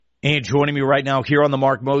And joining me right now here on the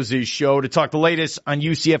Mark Moses Show to talk the latest on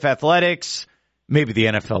UCF athletics, maybe the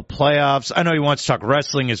NFL playoffs. I know he wants to talk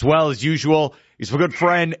wrestling as well as usual. He's my good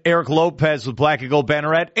friend Eric Lopez with Black and Gold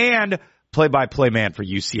Banneret and play-by-play man for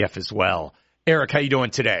UCF as well. Eric, how you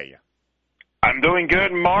doing today? I'm doing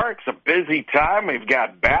good, Mark. It's a busy time. We've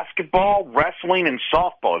got basketball, wrestling, and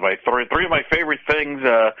softball. Three of my favorite things,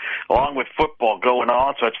 along with football, going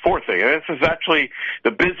on. So it's four things. This is actually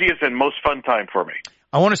the busiest and most fun time for me.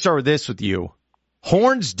 I want to start with this with you.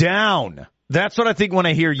 Horns down. That's what I think when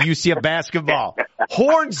I hear UCF basketball.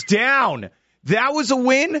 Horns down. That was a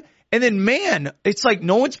win. And then, man, it's like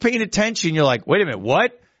no one's paying attention. You're like, wait a minute,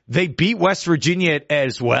 what? They beat West Virginia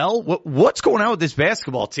as well? What's going on with this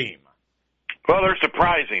basketball team? Well, they're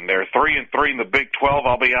surprising. They're 3-3 in the Big 12.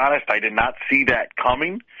 I'll be honest, I did not see that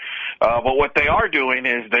coming. But what they are doing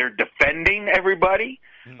is they're defending everybody.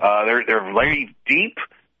 They're very deep.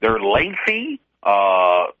 They're lengthy.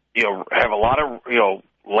 Have a lot of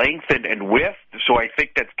length and width. So I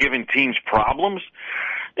think that's given teams problems.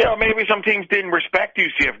 Maybe some teams didn't respect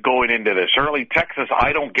UCF going into this. Early Texas,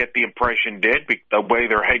 I don't get the impression did, the way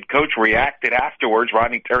their head coach reacted afterwards.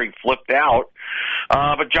 Rodney Terry flipped out.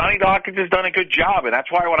 But Johnny Dawkins has done a good job, and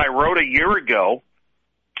that's why when I wrote a year ago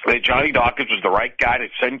that Johnny Dawkins was the right guy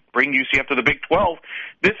to bring UCF to the Big 12,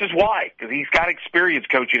 this is why, because he's got experience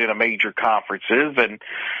coaching in a major conferences, and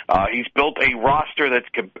he's built a roster that's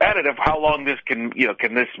competitive. How long this can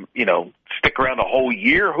this stick around a whole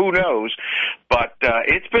year? Who knows? But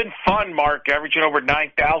it's been fun, Mark, averaging over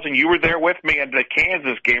 9,000. You were there with me at the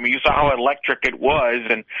Kansas game, and you saw how electric it was,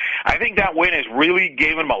 and I think that win has really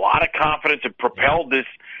given him a lot of confidence and propelled this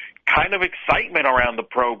kind of excitement around the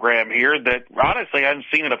program here that, honestly, I haven't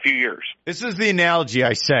seen in a few years. This is the analogy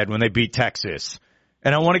I said when they beat Texas.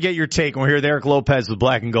 And I want to get your take. We're here with Eric Lopez with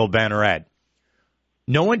Black and Gold Banneret.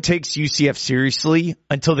 No one takes UCF seriously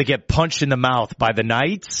until they get punched in the mouth by the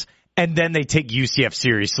Knights, and then they take UCF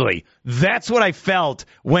seriously. That's what I felt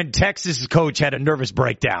when Texas' coach had a nervous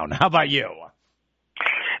breakdown. How about you?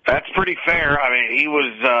 That's pretty fair. I mean,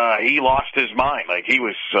 he lost his mind. Like, he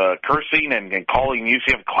was cursing and calling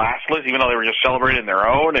UCF classless, even though they were just celebrating their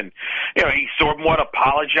own. And, he somewhat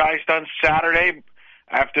apologized on Saturday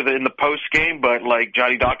in the post game, but like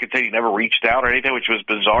Johnny Dawkins said, he never reached out or anything, which was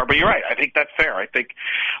bizarre. But you're right. I think that's fair. I think,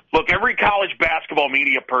 look, every college basketball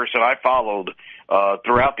media person I followed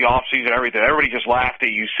throughout the offseason, everybody just laughed at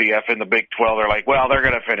UCF in the Big 12. They're like, well, they're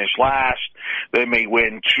going to finish last. They may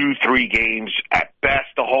win 2-3 games at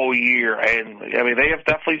best the whole year. And I mean, they have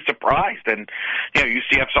definitely surprised. And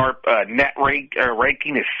UCF's net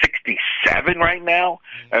ranking is 67 right now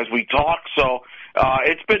as we talk. So.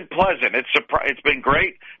 It's been pleasant. It's been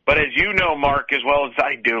great. But as you know, Mark, as well as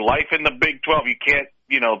I do, life in the Big 12, you can't,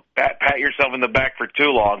 pat yourself in the back for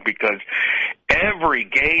too long because every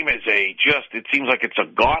game is it seems like it's a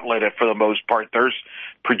gauntlet for the most part. There's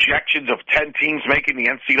projections of 10 teams making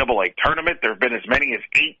the NCAA tournament. There have been as many as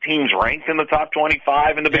 8 teams ranked in the top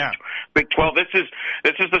 25 in the Big 12. This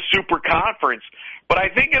is the super conference. But I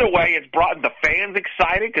think in a way it's brought the fans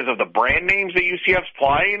excited because of the brand names that UCF's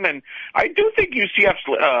playing. And I do think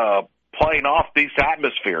UCF's playing off these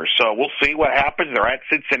atmospheres. So we'll see what happens. They're at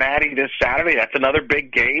Cincinnati this Saturday. That's another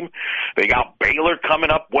big game. They got Baylor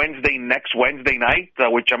coming up next Wednesday night,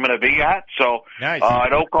 which I'm going to be at. So nice.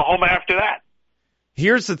 At Oklahoma after that.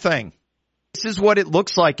 Here's the thing. This is what it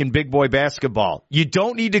looks like in big boy basketball. You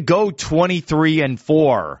don't need to go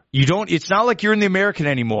 23-4. It's not like you're in the American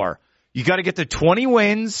anymore. You got to get to 20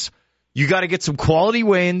 wins. You got to get some quality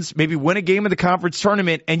wins, maybe win a game in the conference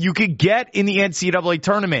tournament, and you could get in the NCAA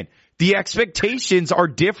tournament. The expectations are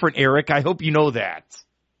different, Eric. I hope you know that.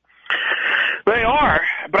 They are,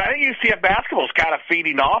 but I think UCF basketball is kind of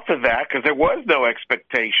feeding off of that because there was no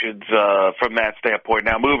expectations from that standpoint.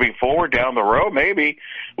 Now, moving forward down the road, maybe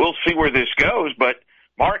we'll see where this goes. But,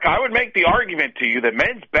 Mark, I would make the argument to you that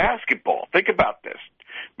men's basketball, think about this,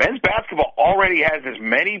 men's basketball already has as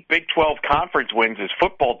many Big 12 conference wins as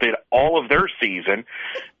football did all of their season.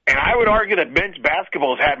 And I would argue that men's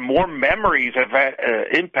basketball has had more memories,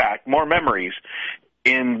 more memories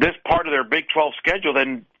in this part of their Big 12 schedule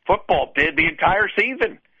than football did the entire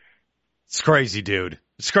season. It's crazy, dude.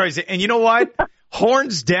 It's crazy. And you know what?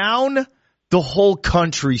 Horns down, the whole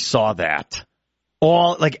country saw that.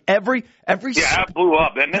 Every it blew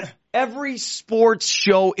up, didn't it? Every sports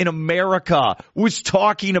show in America was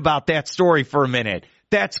talking about that story for a minute.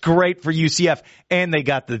 That's great for UCF, and they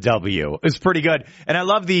got the W. It's pretty good. And I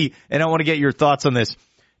love and I want to get your thoughts on this.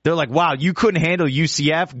 They're like, wow, you couldn't handle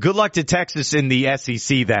UCF? Good luck to Texas in the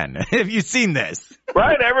SEC then. Have you seen this?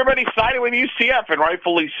 Right, everybody sided with UCF, and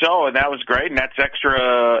rightfully so, and that was great, and that's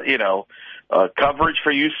extra, coverage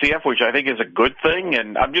for UCF, which I think is a good thing,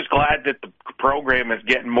 and I'm just glad that the program is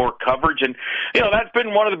getting more coverage. And, that's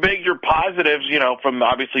been one of the bigger positives, from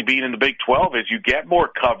obviously being in the Big 12 is you get more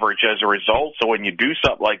coverage as a result. So when you do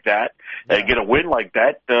something like that, get a win like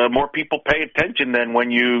that, more people pay attention than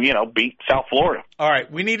when you beat South Florida. All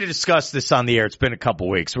right, we need to discuss this on the air. It's been a couple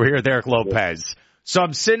weeks. We're here with Eric Lopez. So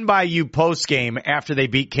I'm sitting by you post-game after they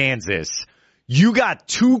beat Kansas. You got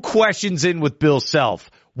 2 questions in with Bill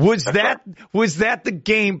Self. Was that the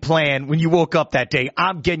game plan when you woke up that day?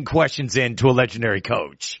 I'm getting questions in to a legendary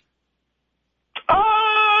coach.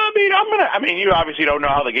 You obviously don't know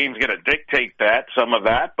how the game's going to dictate some of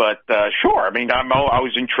that, but sure. I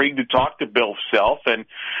was intrigued to talk to Bill Self, and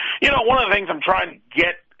one of the things I'm trying to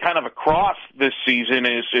get kind of across this season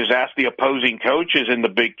is ask the opposing coaches in the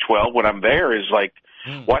Big 12 when I'm there is like,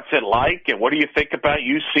 what's it like, and what do you think about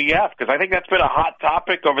UCF? Because I think that's been a hot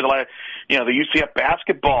topic over the last, the UCF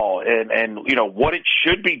basketball and what it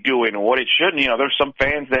should be doing and what it shouldn't. There's some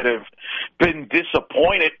fans that have been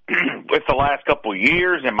disappointed with the last couple of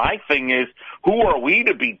years, and my thing is, who are we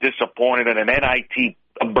to be disappointed in an NIT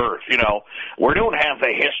berth? We don't have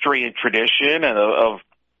the history and tradition of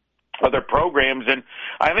other programs, and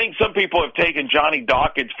I think some people have taken Johnny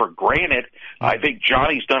Dawkins for granted. I think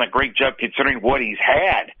Johnny's done a great job considering what he's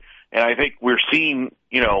had, and I think we're seeing,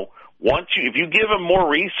 if you give him more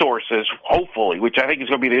resources, hopefully, which I think is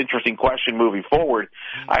going to be the interesting question moving forward,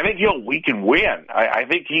 I think we can win. I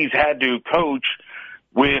think he's had to coach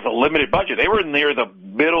with a limited budget. They were near the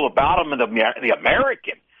middle, the bottom of the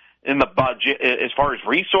American in the budget as far as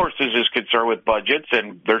resources is concerned with budgets,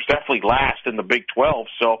 and there's definitely last in the Big 12.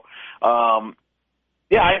 So,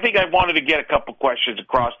 I think I wanted to get a couple questions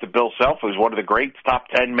across to Bill Self, who's one of the greats, top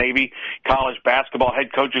 10 maybe college basketball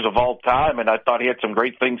head coaches of all time, and I thought he had some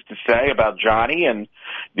great things to say about Johnny and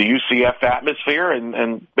the UCF atmosphere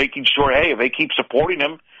and making sure, hey, if they keep supporting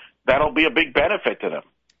him, that'll be a big benefit to them.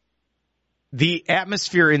 The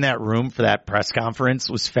atmosphere in that room for that press conference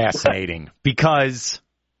was fascinating because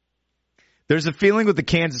there's a feeling with the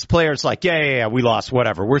Kansas players like, yeah, we lost,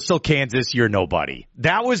 whatever. We're still Kansas, you're nobody.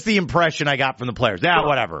 That was the impression I got from the players. Yeah,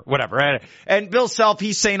 whatever. And Bill Self,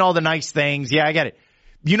 he's saying all the nice things. Yeah, I get it.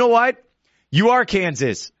 You know what? You are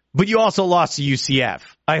Kansas, but you also lost to UCF.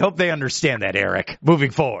 I hope they understand that, Eric,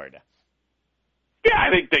 moving forward. Yeah,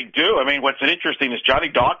 I think they do. What's interesting is Johnny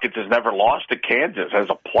Dawkins has never lost to Kansas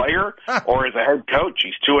as a player or as a head coach.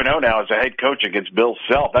 He's 2-0 now as a head coach against Bill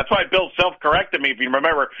Self. That's why Bill Self corrected me, if you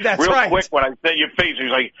remember, quick when I said you faced. He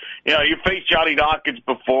was like, you faced Johnny Dawkins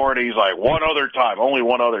before, and he's like, only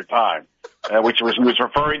one other time. Which he was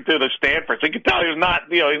referring to the Stanford. So you can tell he's not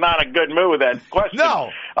a good mood with that question.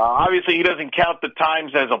 No. Obviously he doesn't count the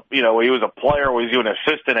times as he was a player, or he was an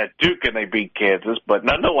assistant at Duke and they beat Kansas, but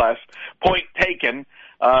nonetheless, point taken.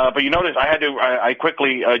 But you notice I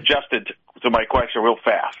quickly adjusted to my question real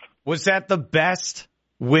fast. Was that the best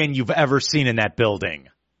win you've ever seen in that building?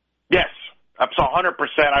 Yes. I saw 100%.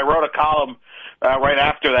 I wrote a column right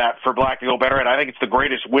after that for Black and Gold Banneret. I think it's the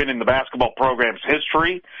greatest win in the basketball program's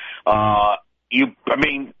history. Mark,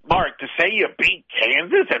 to say you beat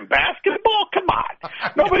Kansas in basketball? Come on.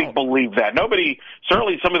 Nobody believed that.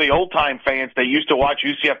 Certainly some of the old-time fans that used to watch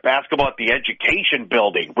UCF basketball at the Education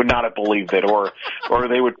Building would not have believed it, or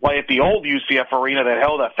they would play at the old UCF arena that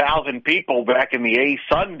held 1,000 people back in the A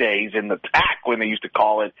Sundays in the TAC when they used to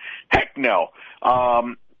call it. Heck no.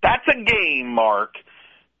 That's a game, Mark,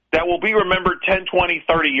 that will be remembered 10, 20,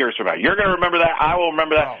 30 years from now. You're going to remember that. I will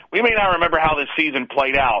remember that. We may not remember how this season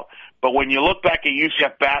played out, but when you look back at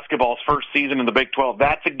UCF basketball's first season in the Big 12,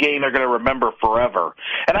 that's a game they're going to remember forever.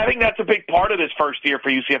 And I think that's a big part of this first year for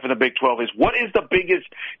UCF in the Big 12 is what is the biggest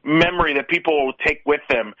memory that people will take with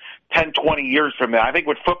them 10, 20 years from now? I think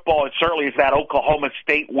with football, it certainly is that Oklahoma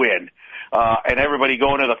State win. And everybody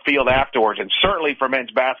going to the field afterwards. And certainly for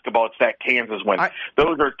men's basketball, it's that Kansas win.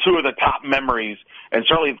 Those are two of the top memories. And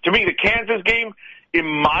certainly, to me, the Kansas game, in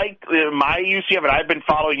my UCF, and I've been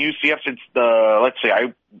following UCF since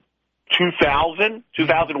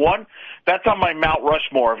 2001, that's on my Mount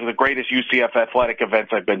Rushmore of the greatest UCF athletic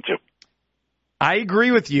events I've been to. I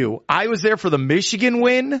agree with you. I was there for the Michigan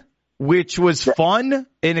win, which was fun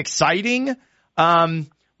and exciting.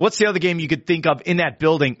 What's the other game you could think of in that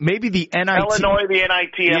building? Maybe the NIT. Illinois, the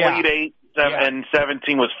NIT Elite Eight. and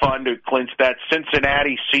 17 was fun to clinch that.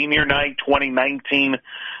 Cincinnati Senior Night 2019,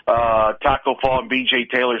 Taco Fall and B.J.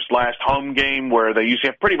 Taylor's last home game where the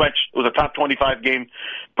UCF pretty much it was a top 25 game.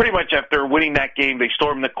 Pretty much after winning that game, they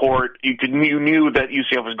stormed the court. You knew that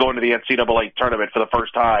UCF was going to the NCAA tournament for the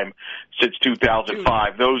first time since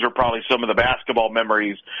 2005. Those are probably some of the basketball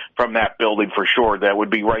memories from that building for sure. That would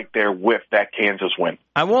be right there with that Kansas win.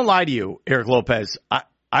 I won't lie to you, Eric Lopez.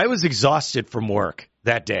 I was exhausted from work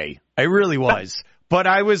that day. I really was. But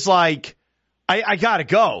I was like, I got to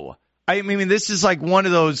go. I mean, this is like one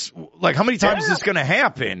of those, like, how many times is this going to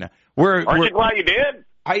happen? Aren't you glad you did?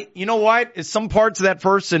 You know what? Some parts of that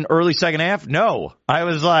first and early second half, no. I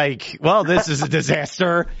was like, well, this is a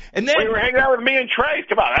disaster. And then you were hanging out with me and Trey.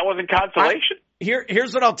 Come on, that wasn't consolation.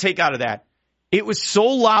 Here's what I'll take out of that. It was so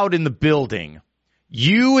loud in the building.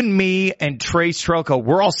 You and me and Trey Strelka,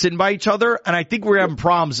 we're all sitting by each other, and I think we're having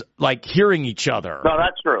problems, like, hearing each other. No,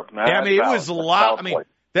 that's true. No, I mean, it was loud. I mean,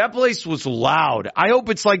 that place was loud. I hope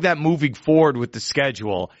it's like that moving forward with the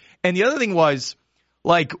schedule. And the other thing was,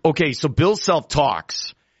 like, okay, so Bill Self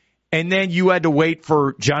talks, and then you had to wait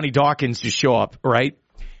for Johnny Dawkins to show up, right?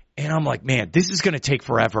 And I'm like, man, this is going to take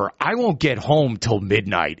forever. I won't get home till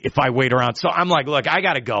midnight if I wait around. So I'm like, look, I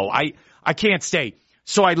got to go. I can't stay.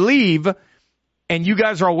 So I leave, and you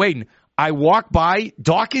guys are all waiting. I walk by.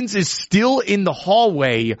 Dawkins is still in the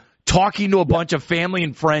hallway talking to a bunch of family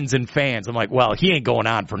and friends and fans. I'm like, well, he ain't going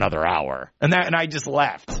on for another hour. And I just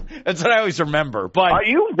left. That's what I always remember. But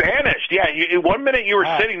you vanished. Yeah, 1 minute you were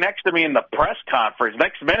sitting next to me in the press conference.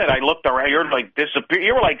 Next minute I looked around. You were like disappeared.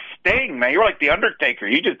 You were like Sting, man. You were like the Undertaker.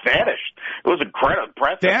 You just vanished. It was incredible,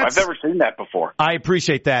 impressive. I've never seen that before. I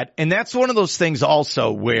appreciate that. And that's one of those things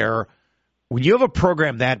also where when you have a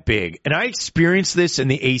program that big, and I experienced this in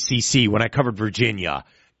the ACC when I covered Virginia,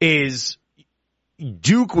 is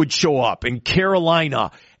Duke would show up and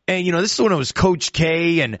Carolina. And, this is when it was Coach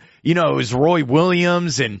K and, it was Roy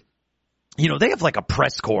Williams. And, they have like a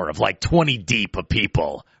press corps of like 20 deep of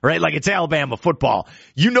people, right? Like it's Alabama football.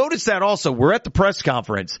 You notice that also. We're at the press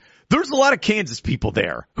conference. There's a lot of Kansas people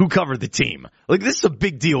there who cover the team. Like this is a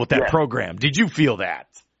big deal with that program. Did you feel that?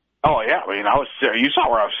 Oh, yeah. I mean, you saw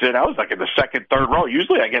where I was sitting. I was like in the second, third row.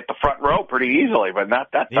 Usually I get the front row pretty easily, but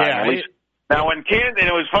not that time. Yeah, at least. Now, when Kansas, and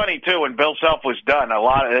it was funny too, when Bill Self was done, a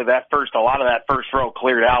lot of that first row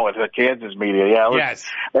cleared out with the Kansas media. Yeah, yes.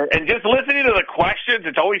 And just listening to the questions,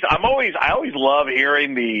 I always love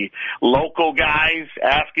hearing the local guys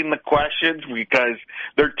asking the questions because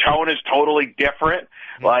their tone is totally different.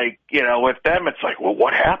 Like, with them, it's like, well,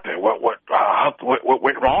 what happened? What went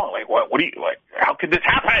wrong? Like, what do you like? How could this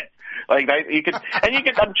happen? Like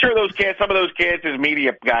I'm sure some of those Kansas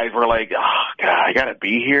media guys were like, oh God, I gotta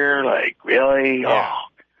be here. Like, really? Yeah. Oh,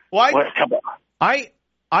 well, come on.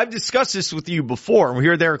 I've discussed this with you before. We're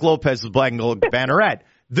here with Eric Lopez with Black and Gold Banneret.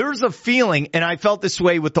 There's a feeling, and I felt this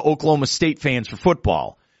way with the Oklahoma State fans for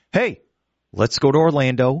football. Hey, let's go to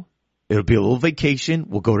Orlando. It'll be a little vacation.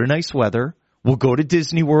 We'll go to nice weather. We'll go to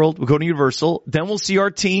Disney World. We'll go to Universal. Then we'll see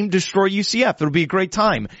our team destroy UCF. It'll be a great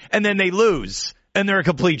time. And then they lose. And they're a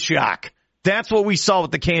complete shock. That's what we saw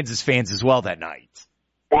with the Kansas fans as well that night.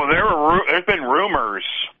 Well, there's been rumors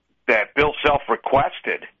that Bill Self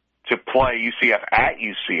requested to play UCF at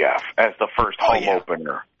UCF as the first home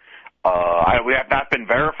opener. We have not been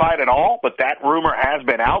verified at all, but that rumor has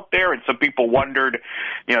been out there, and some people wondered,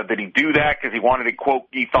 did he do that because he wanted to, quote,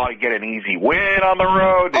 he thought he'd get an easy win on the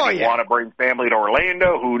road? Did he want to bring family to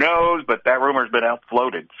Orlando? Who knows? But that rumor's been out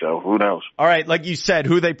floated, so who knows? All right, like you said,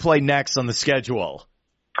 who they play next on the schedule?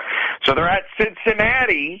 So they're at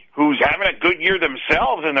Cincinnati, who's having a good year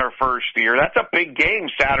themselves in their first year. That's a big game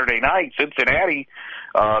Saturday night. Cincinnati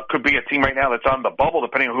could be a team right now that's on the bubble,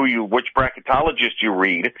 depending on which bracketologist you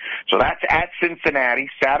read. So that's at Cincinnati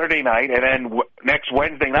Saturday night, and then next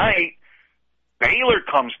Wednesday night, Baylor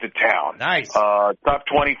comes to town. Nice. Top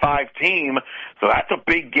 25 team. So that's a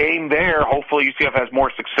big game there. Hopefully UCF has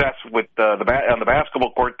more success with on the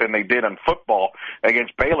basketball court than they did on football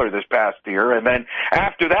against Baylor this past year. And then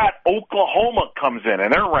after that, Oklahoma comes in,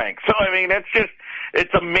 and they're ranked. So, I mean,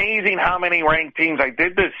 it's amazing how many ranked teams. I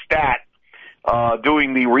did this stat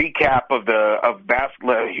doing the recap of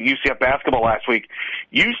UCF basketball last week.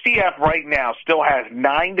 UCF right now still has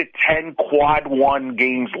 9 to 10 quad one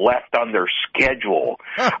games left on their schedule,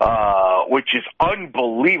 which is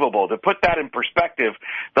unbelievable. To put that in perspective,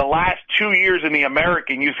 the last 2 years in the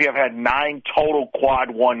American, UCF had 9 total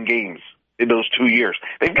quad one games in those 2 years.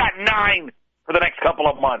 They've got 9 for the next couple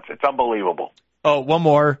of months. It's unbelievable. Oh, one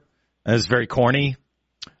more. That is very corny.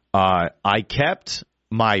 I kept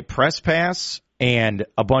my press pass and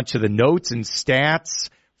a bunch of the notes and stats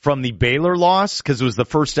from the Baylor loss because it was the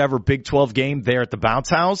first ever Big 12 game there at the Bounce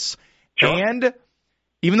House. Sure. And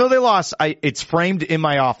even though they lost, it's framed in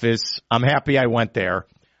my office. I'm happy I went there.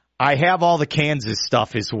 I have all the Kansas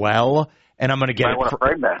stuff as well, and I'm going to get it.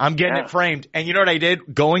 I'm getting it framed. And you know what I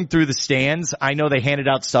did? Going through the stands, I know they handed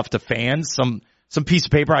out stuff to fans, some piece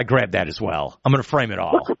of paper. I grabbed that as well. I'm going to frame it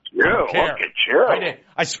all. Look at you.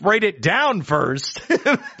 I sprayed it down first.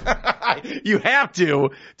 You have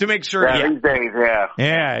to make sure. Yeah, these days, yeah.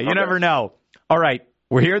 Yeah, you never know. All right,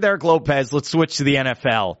 we're here with Eric Lopez. Let's switch to the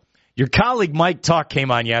NFL. Your colleague Mike Tuck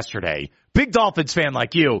came on yesterday. Big Dolphins fan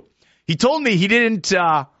like you. He told me he didn't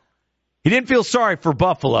feel sorry for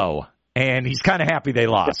Buffalo, and he's kind of happy they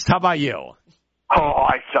lost. How about you? Oh,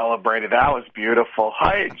 I celebrated. That was beautiful.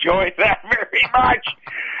 I enjoyed that very much.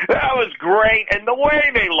 That was great. And the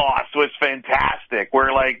way they lost was fantastic.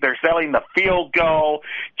 Where, like, they're selling the field goal.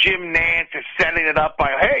 Jim Nantz is setting it up by,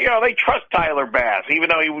 hey, they trust Tyler Bass. Even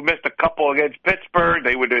though he missed a couple against Pittsburgh,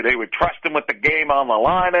 they would trust him with the game on the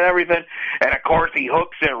line and everything. And, of course, he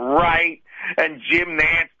hooks it right. And Jim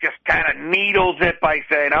Nantz just kind of needles it by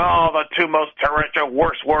saying, the two most terrific,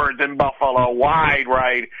 worst words in Buffalo, wide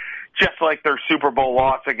right. Just like their Super Bowl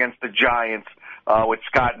loss against the Giants with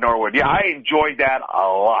Scott Norwood. Yeah, I enjoyed that a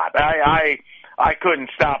lot. I couldn't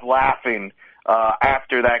stop laughing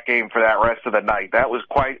after that game for that rest of the night. That was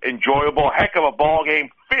quite enjoyable. Heck of a ball game.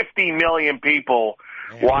 50 million people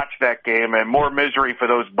watched that game, and more misery for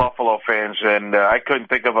those Buffalo fans. And I couldn't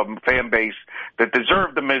think of a fan base that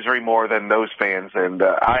deserved the misery more than those fans. And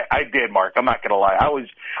I did, Mark. I'm not going to lie.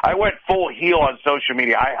 I went full heel on social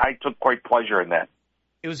media. I took quite pleasure in that.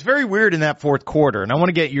 It was very weird in that fourth quarter, and I want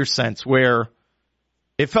to get your sense where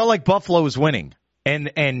it felt like Buffalo was winning.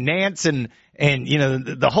 And Nance and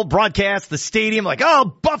the whole broadcast, the stadium, like,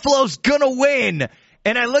 Buffalo's going to win.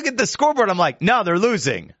 And I look at the scoreboard, I'm like, no, they're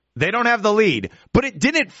losing. They don't have the lead. But it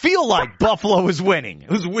didn't feel like Buffalo was winning.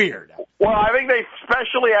 It was weird. Well, I think they,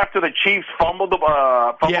 especially after the Chiefs fumbled the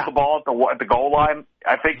ball at the goal line,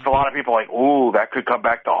 I think a lot of people are like, ooh, that could come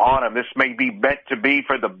back to haunt them. This may be meant to be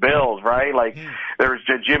for the Bills, right? Like, there's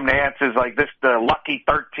Jim Nantz is like this, the lucky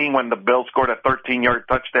 13 when the Bills scored a 13-yard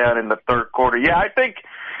touchdown in the third quarter. Yeah, I think,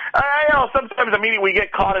 sometimes we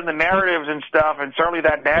get caught in the narratives and stuff, and certainly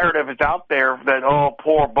that narrative is out there that,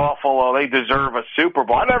 poor Buffalo, they deserve a Super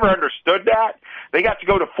Bowl. I never understood that. They got to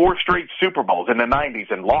go to 4 straight Super Bowls in the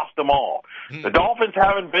 90s and lost them all. The Dolphins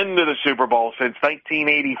haven't been to the Super Bowl since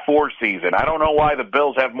 1984 season. I don't know why the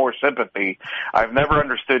Bills have more sympathy. I've never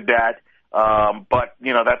understood that. But,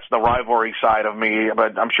 that's the rivalry side of me.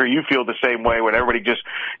 But I'm sure you feel the same way when everybody just,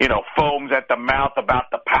 foams at the mouth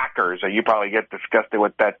about the Packers. And you probably get disgusted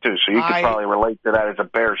with that, too. So you can probably relate to that as a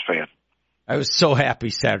Bears fan. I was so happy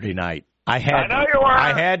Saturday night. I know you were.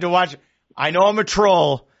 I had to watch. I know I'm a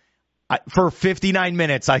troll. For 59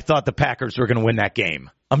 minutes, I thought the Packers were going to win that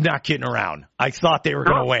game. I'm not kidding around. I thought they were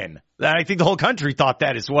going to win. I think the whole country thought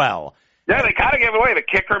that as well. Yeah, they kind of give it away. The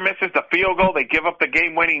kicker misses the field goal. They give up the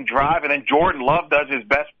game-winning drive, and then Jordan Love does his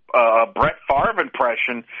best Brett Favre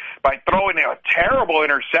impression by throwing a terrible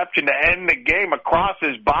interception to end the game across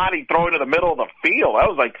his body, throwing to the middle of the field. That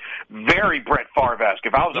was like very Brett Favre-esque.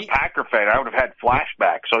 If I was a Packer fan, I would have had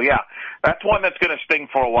flashbacks. So, yeah, that's one that's going to sting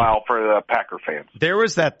for a while for the Packer fans. There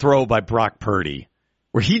was that throw by Brock Purdy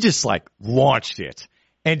where he just, launched it,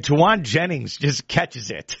 and Tawan Jennings just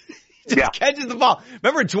catches it. Catches the ball.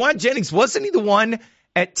 Remember, Tawan Jennings, wasn't he the one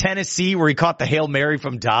at Tennessee where he caught the Hail Mary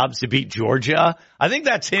from Dobbs to beat Georgia? I think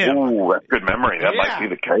that's him. Ooh, that's good memory. That might be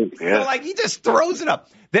the case. Yeah. So, he just throws it up.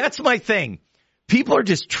 That's my thing. People are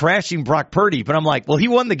just trashing Brock Purdy, but I'm like, well, he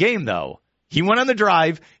won the game, though. He went on the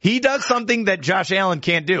drive. He does something that Josh Allen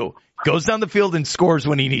can't do. Goes down the field and scores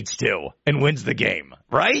when he needs to and wins the game.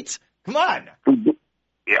 Right? Come on.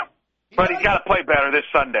 Yeah. But he's got to play better this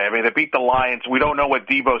Sunday. They beat the Lions. We don't know what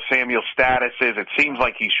Deebo Samuel's status is. It seems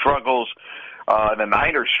like he struggles. The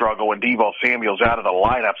Niners struggle when Deebo Samuel's out of the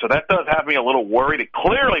lineup. So that does have me a little worried.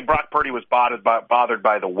 Clearly, Brock Purdy was bothered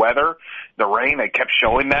by the weather, the rain. They kept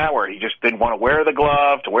showing that where he just didn't want to wear the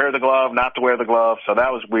glove, not to wear the glove. So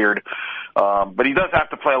that was weird. But he does have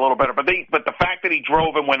to play a little better. But the fact that he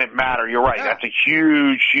drove him when it mattered, you're right. That's a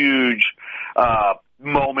huge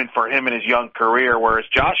moment for him in his young career, whereas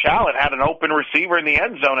Josh Allen had an open receiver in the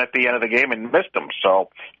end zone at the end of the game and missed him. So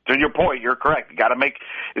to your point, you're correct. You got to make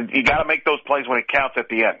those plays when it counts at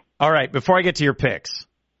the end. All right, before I get to your picks,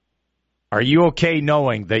 are you okay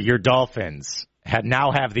knowing that your Dolphins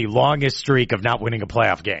now have the longest streak of not winning a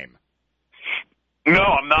playoff game? No,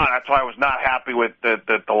 I'm not. That's why I was not happy with the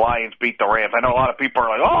Lions beat the Rams. I know a lot of people are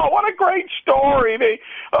like, "Oh, what a great story!"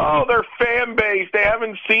 Their fan base, they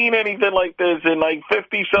haven't seen anything like this in like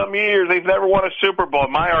 50-some years. They've never won a Super Bowl.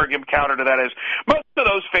 My argument counter to that is most of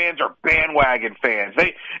those fans are bandwagon fans.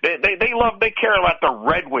 They care about the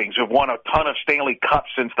Red Wings, who've won a ton of Stanley Cups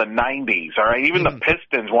since the '90s. All right, even the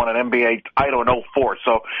Pistons won an NBA title in '04.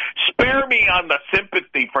 So spare me on the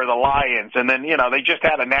sympathy for the Lions. And then they just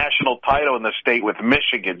had a national title in the state with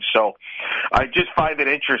Michigan. So I just find it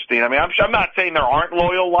interesting. I mean, I'm not saying there aren't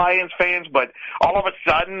loyal Lions fans, but all of a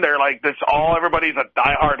sudden they're like this. Everybody's a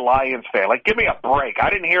diehard Lions fan. Like, give me a break. I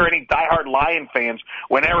didn't hear any diehard Lion fans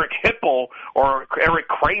when Eric Hipple or Eric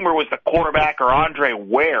Kramer was the quarterback, or Andre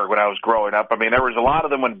Ware when I was growing up. I mean, there was a lot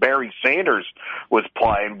of them when Barry Sanders was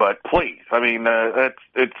playing. But please, I mean, that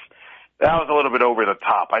was a little bit over the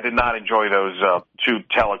top. I did not enjoy those two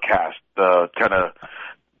telecasts. Kind of.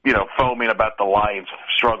 Foaming about the Lions'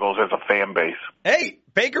 struggles as a fan base. Hey,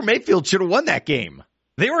 Baker Mayfield should have won that game.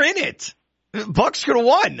 They were in it. Bucs could have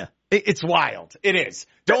won. It's wild. It is.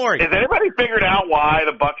 Don't worry. Has anybody figured out why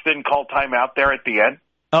the Bucs didn't call timeout there at the end?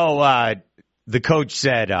 Oh, the coach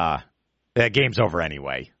said that game's over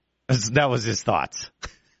anyway. That was his thoughts.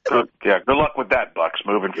 Good luck with that, Bucs,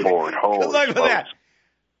 moving forward. Good luck with that.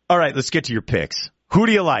 All right, let's get to your picks. Who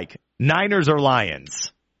do you like, Niners or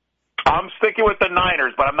Lions? I'm sticking with the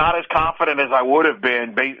Niners, but I'm not as confident as I would have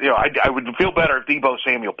been. I would feel better if Deebo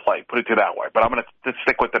Samuel played, put it that way. But I'm going to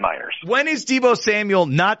stick with the Niners. When is Deebo Samuel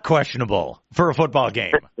not questionable for a football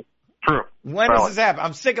game? True. When does this happen?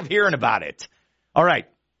 I'm sick of hearing about it. All right.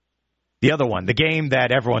 The other one, the game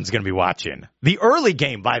that everyone's going to be watching. The early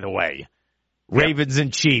game, by the way. Ravens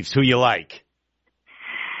and Chiefs. Who you like?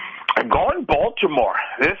 I'm going Baltimore.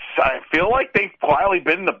 I feel like they've quietly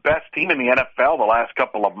been the best team in the NFL the last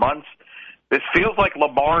couple of months. This feels like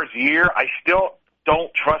Lamar's year. I still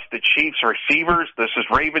don't trust the Chiefs receivers.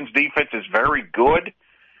 Ravens defense is very good.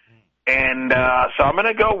 And so I'm going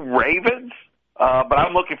to go Ravens. But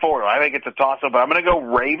I'm looking forward. I think it's a toss-up. But I'm going to go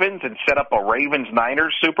Ravens and set up a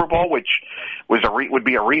Ravens-Niners Super Bowl, which would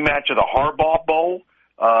be a rematch of the Harbaugh Bowl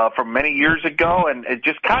from many years ago. And it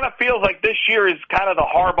just kind of feels like this year is kind of the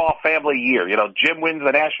Harbaugh family year. Jim wins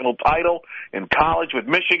the national title in college with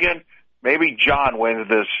Michigan. Maybe John wins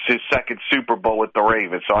his second Super Bowl with the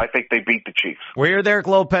Ravens. So I think they beat the Chiefs. We're there,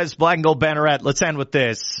 Lopez-Black and Gold Banneret. Let's end with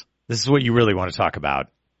this. This is what you really want to talk about.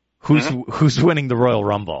 Who's winning the Royal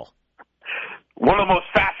Rumble? One of the most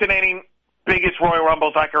fascinating, biggest Royal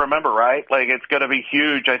Rumbles I can remember, right? Like, it's going to be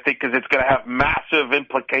huge, I think, because it's going to have massive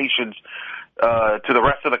implications to the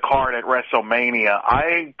rest of the card at WrestleMania.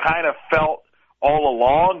 I kind of felt all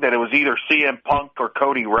along that it was either CM Punk or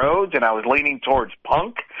Cody Rhodes, and I was leaning towards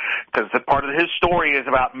Punk because the part of his story is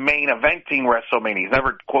about main eventing WrestleMania. He's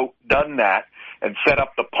never, quote, done that and set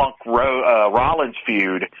up the Punk-Rollins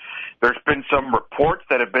feud. There's been some reports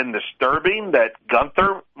that have been disturbing that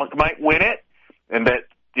Gunther might win it, and that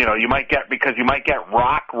you might get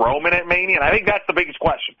Rock Roman at Mania. And I think that's the biggest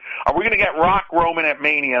question. Are we going to get Rock Roman at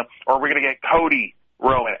Mania, or are we going to get Cody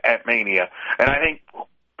Roman at Mania? And I think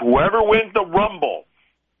whoever wins the Rumble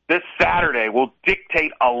this Saturday will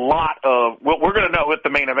dictate a lot of – we're going to know what the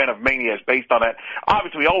main event of Mania is based on that.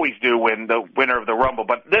 Obviously, we always do when the winner of the Rumble,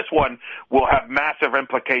 but this one will have massive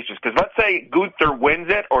implications. Because let's say Gunther wins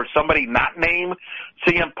it, or somebody not named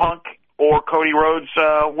CM Punk or Cody Rhodes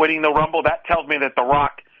winning the Rumble, that tells me that The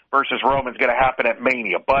Rock versus Roman is going to happen at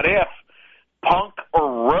Mania. But if Punk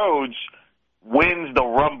or Rhodes wins the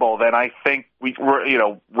Rumble, then I think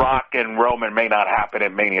Rock and Roman may not happen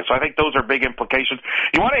at Mania. So I think those are big implications.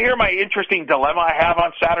 You want to hear my interesting dilemma I have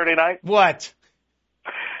on Saturday night? What?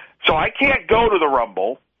 So I can't go to the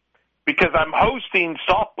Rumble because I'm hosting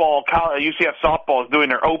softball. UCF softball is doing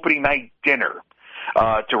their opening night dinner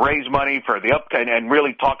to raise money for the and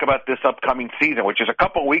really talk about this upcoming season, which is a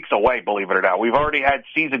couple weeks away, believe it or not. We've already had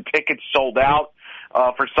season tickets sold out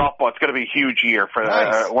for softball. It's going to be a huge year for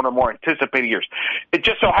one of the more anticipated years. It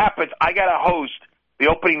just so happens I got to host the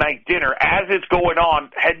opening night dinner as it's going on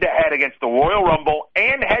head-to-head against the Royal Rumble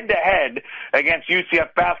and head-to-head against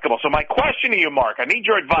UCF basketball. So my question to you, Mark, I need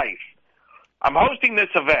your advice. I'm hosting this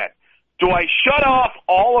event. Do I shut off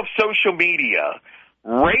all of social media,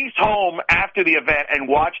 race home after the event, and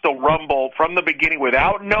watch the Rumble from the beginning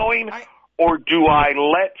without knowing, or do I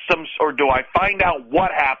find out what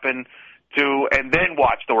happened and then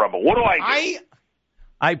watch the Rumble? What do I do?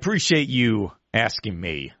 I appreciate you asking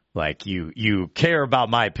me. Like, you care about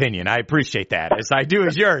my opinion. I appreciate that, as I do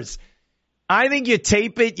as yours. I think you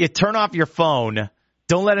tape it, you turn off your phone,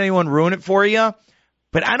 don't let anyone ruin it for you.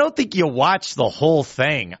 But I don't think you watch the whole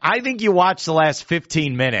thing. I think you watch the last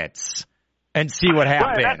 15 minutes. and see what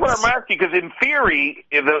happens. Right, that's what I'm asking, because in theory,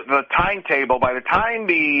 the timetable, by the time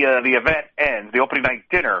the event ends, the opening night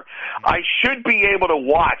dinner, I should be able to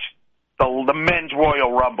watch the men's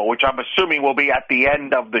Royal Rumble, which I'm assuming will be at the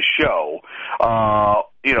end of the show.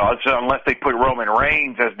 Unless they put Roman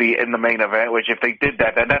Reigns in the main event, which if they did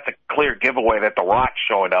that, then that's a clear giveaway that The Rock's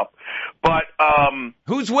showing up. But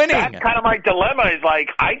who's winning? That's kind of my dilemma. Is like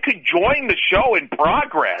I could join the show in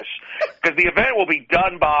progress because the event will be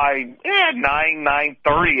done by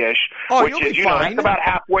 9:30ish, which is it's about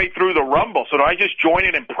halfway through the Rumble. So do I just join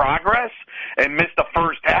it in progress and miss the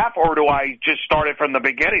first half, or do I just start it from the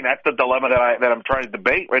beginning? That's the dilemma that I'm trying to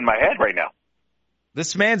debate in my head right now.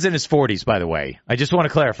 This man's in his 40s, by the way. I just want to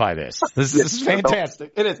clarify this. This is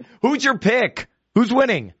fantastic. It is. Who's your pick? Who's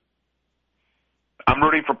winning? I'm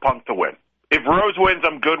rooting for Punk to win. If Rose wins,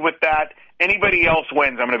 I'm good with that. Anybody else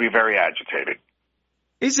wins, I'm going to be very agitated.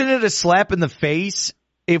 Isn't it a slap in the face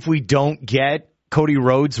if we don't get Cody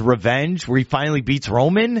Rhodes' revenge where he finally beats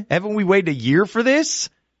Roman? Haven't we waited a year for this?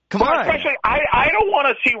 Come on. Especially, I don't want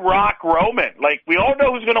to see Rock Roman. Like, we all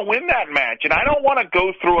know who's going to win that match. And I don't want to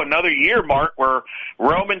go through another year, Mark, where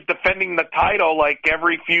Roman's defending the title like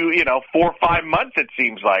every few, 4 or 5 months, it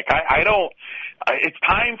seems like. I don't. It's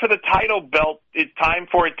time for the title belt. It's time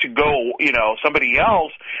for it to go, somebody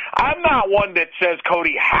else. I'm not one that says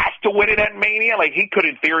Cody has to win it at Mania. Like, he could,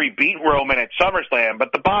 in theory, beat Roman at SummerSlam.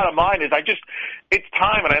 But the bottom line is it's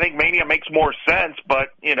time, and I think Mania makes more sense. But,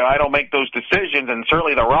 I don't make those decisions, and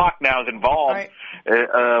certainly The Rock now is involved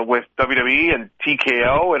with WWE and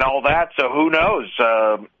TKO and all that. So who knows?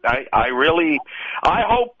 I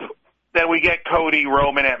hope that we get Cody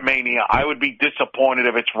Roman at Mania. I would be disappointed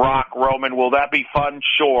if it's Rock Roman. Will that be fun?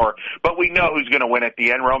 Sure. But we know who's going to win at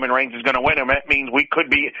the end. Roman Reigns is going to win, and that means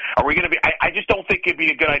I just don't think it'd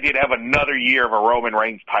be a good idea to have another year of a Roman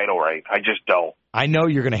Reigns title reign. I just don't. I know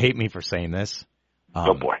you're going to hate me for saying this.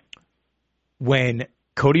 Oh, boy. When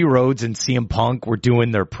Cody Rhodes and CM Punk were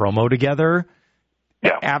doing their promo together,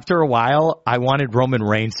 after a while, I wanted Roman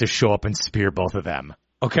Reigns to show up and spear both of them.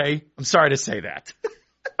 Okay? I'm sorry to say that.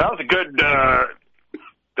 That was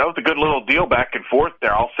a good little deal back and forth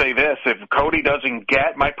there. I'll say this. If Cody doesn't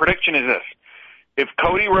get, my prediction is this. If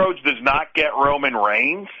Cody Rhodes does not get Roman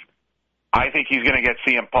Reigns, I think he's going to get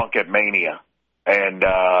CM Punk at Mania. And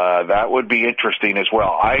that would be interesting as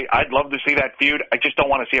well. I'd love to see that feud. I just don't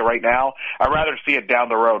want to see it right now. I'd rather see it down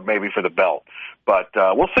the road, maybe for the belt. But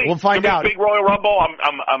we'll see. We'll find out. Big Royal Rumble.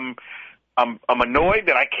 I'm annoyed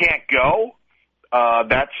that I can't go.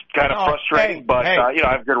 That's kind of frustrating, but I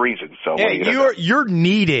have good reasons. So you're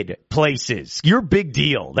needed places. You're a big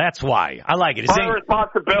deal. That's why I like it. My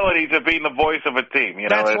responsibilities of being the voice of a team.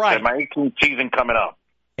 That's right. My 18th season coming up.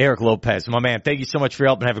 Eric Lopez, my man. Thank you so much for your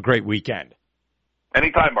help, and have a great weekend.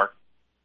 Anytime, Mark.